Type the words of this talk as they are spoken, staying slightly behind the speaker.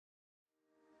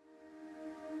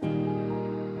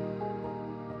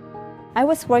I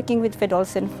was working with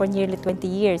Olsen for nearly 20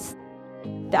 years.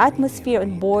 The atmosphere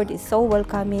on board is so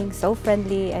welcoming, so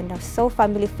friendly, and so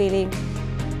family-feeling.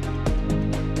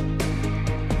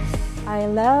 I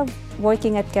love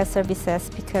working at guest services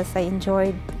because I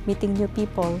enjoyed meeting new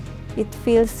people. It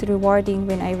feels rewarding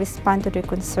when I respond to their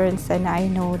concerns and I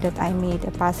know that I made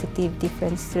a positive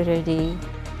difference to their day.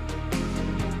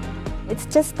 It's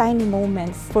just tiny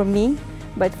moments for me,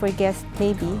 but for guests,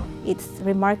 maybe it's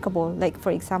remarkable. Like,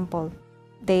 for example,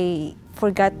 they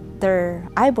forgot their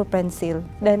eyebrow pencil,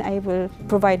 then I will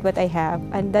provide what I have,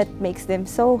 and that makes them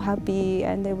so happy,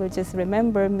 and they will just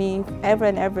remember me ever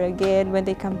and ever again. When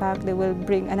they come back, they will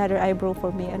bring another eyebrow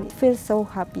for me, and it feels so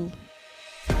happy.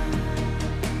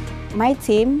 My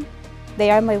team, they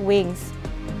are my wings.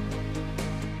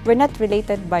 We're not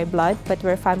related by blood, but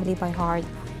we're family by heart.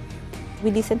 We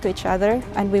listen to each other,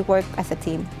 and we work as a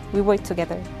team. We work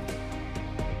together.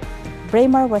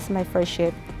 Braemar was my first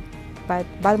ship, but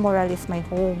Balmoral is my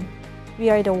home. We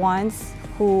are the ones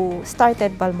who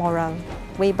started Balmoral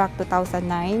way back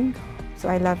 2009, so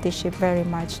I love this ship very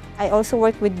much. I also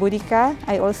work with Boudica.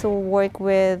 I also work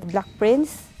with Black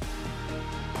Prince.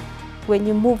 When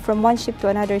you move from one ship to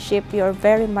another ship, you are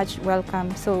very much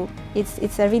welcome, so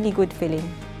it's a really good feeling.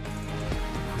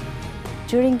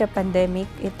 During the pandemic,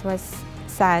 it was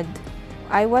sad.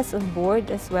 I was on board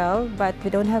as well, but we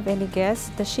don't have any guests.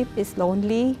 The ship is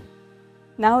lonely.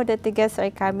 Now that the guests are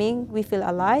coming, we feel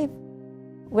alive.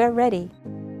 We're ready.